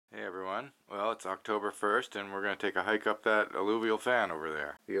it's October 1st and we're going to take a hike up that alluvial fan over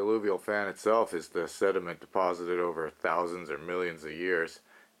there. The alluvial fan itself is the sediment deposited over thousands or millions of years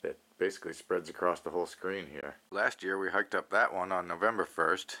that basically spreads across the whole screen here. Last year we hiked up that one on November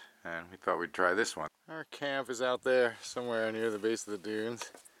 1st and we thought we'd try this one. Our camp is out there somewhere near the base of the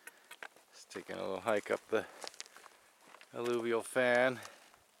dunes. Just taking a little hike up the alluvial fan.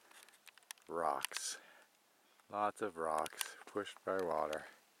 Rocks. Lots of rocks pushed by water.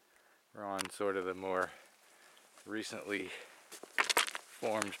 We're on sort of the more recently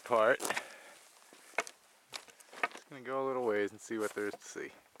formed part. Just gonna go a little ways and see what there is to see.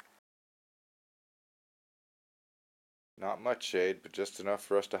 Not much shade, but just enough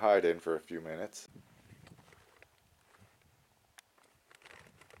for us to hide in for a few minutes.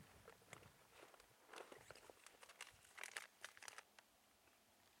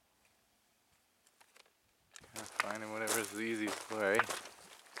 Kind of finding whatever's the easiest way.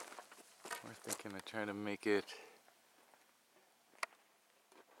 We're thinking of trying to make it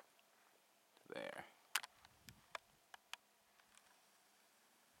there.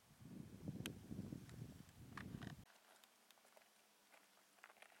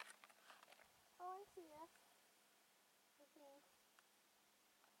 Oh, I see it. I think.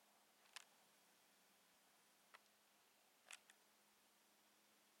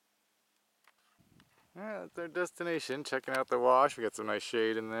 Yeah, that's our destination. Checking out the wash. We got some nice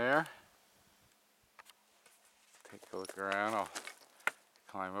shade in there. Take a look around. I'll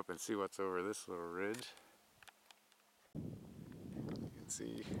climb up and see what's over this little ridge. You can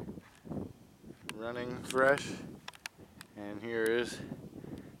see running fresh, and here is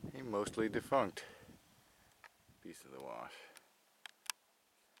a mostly defunct piece of the wash.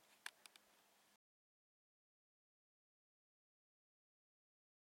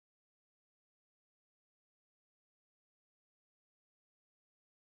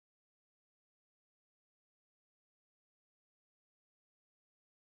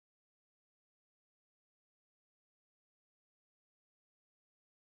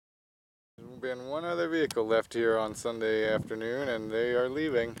 There's been one other vehicle left here on Sunday afternoon and they are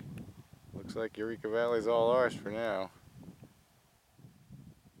leaving. Looks like Eureka Valley's all ours for now.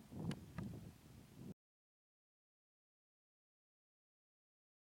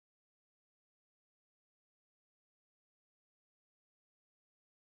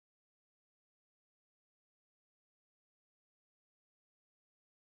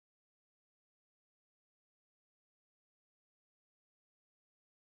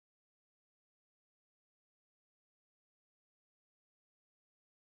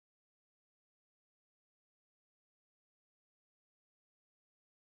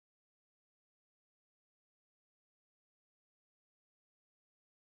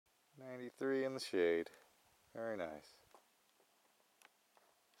 '93 in the shade. Very nice.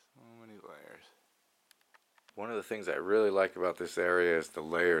 So many layers. One of the things I really like about this area is the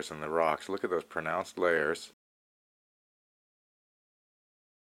layers in the rocks. Look at those pronounced layers.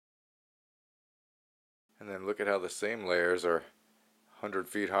 And then look at how the same layers are 100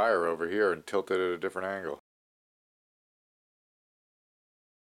 feet higher over here and tilted at a different angle.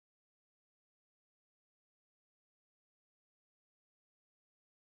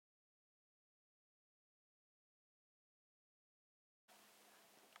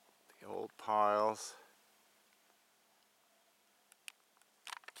 The old piles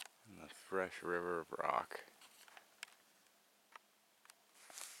and the fresh river of rock.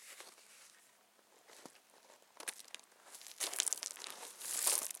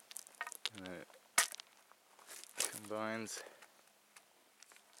 And then it combines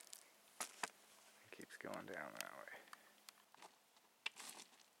and keeps going down that way.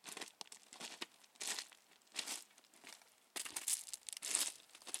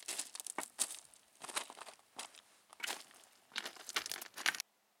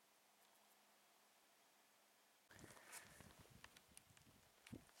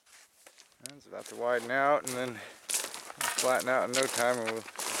 And it's about to widen out and then flatten out in no time and we'll be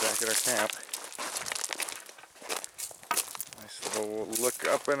back at our camp. Nice little look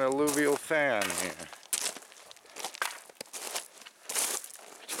up an alluvial fan here.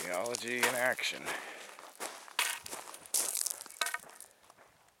 Geology in action.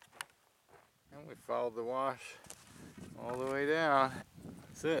 And we followed the wash all the way down.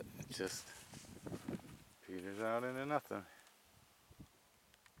 That's it. It just peters out into nothing.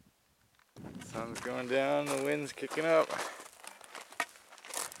 The sun's going down, the wind's kicking up.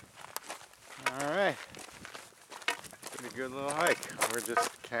 Alright. Pretty good little hike. We're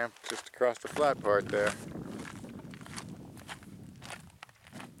just camped just across the flat part there.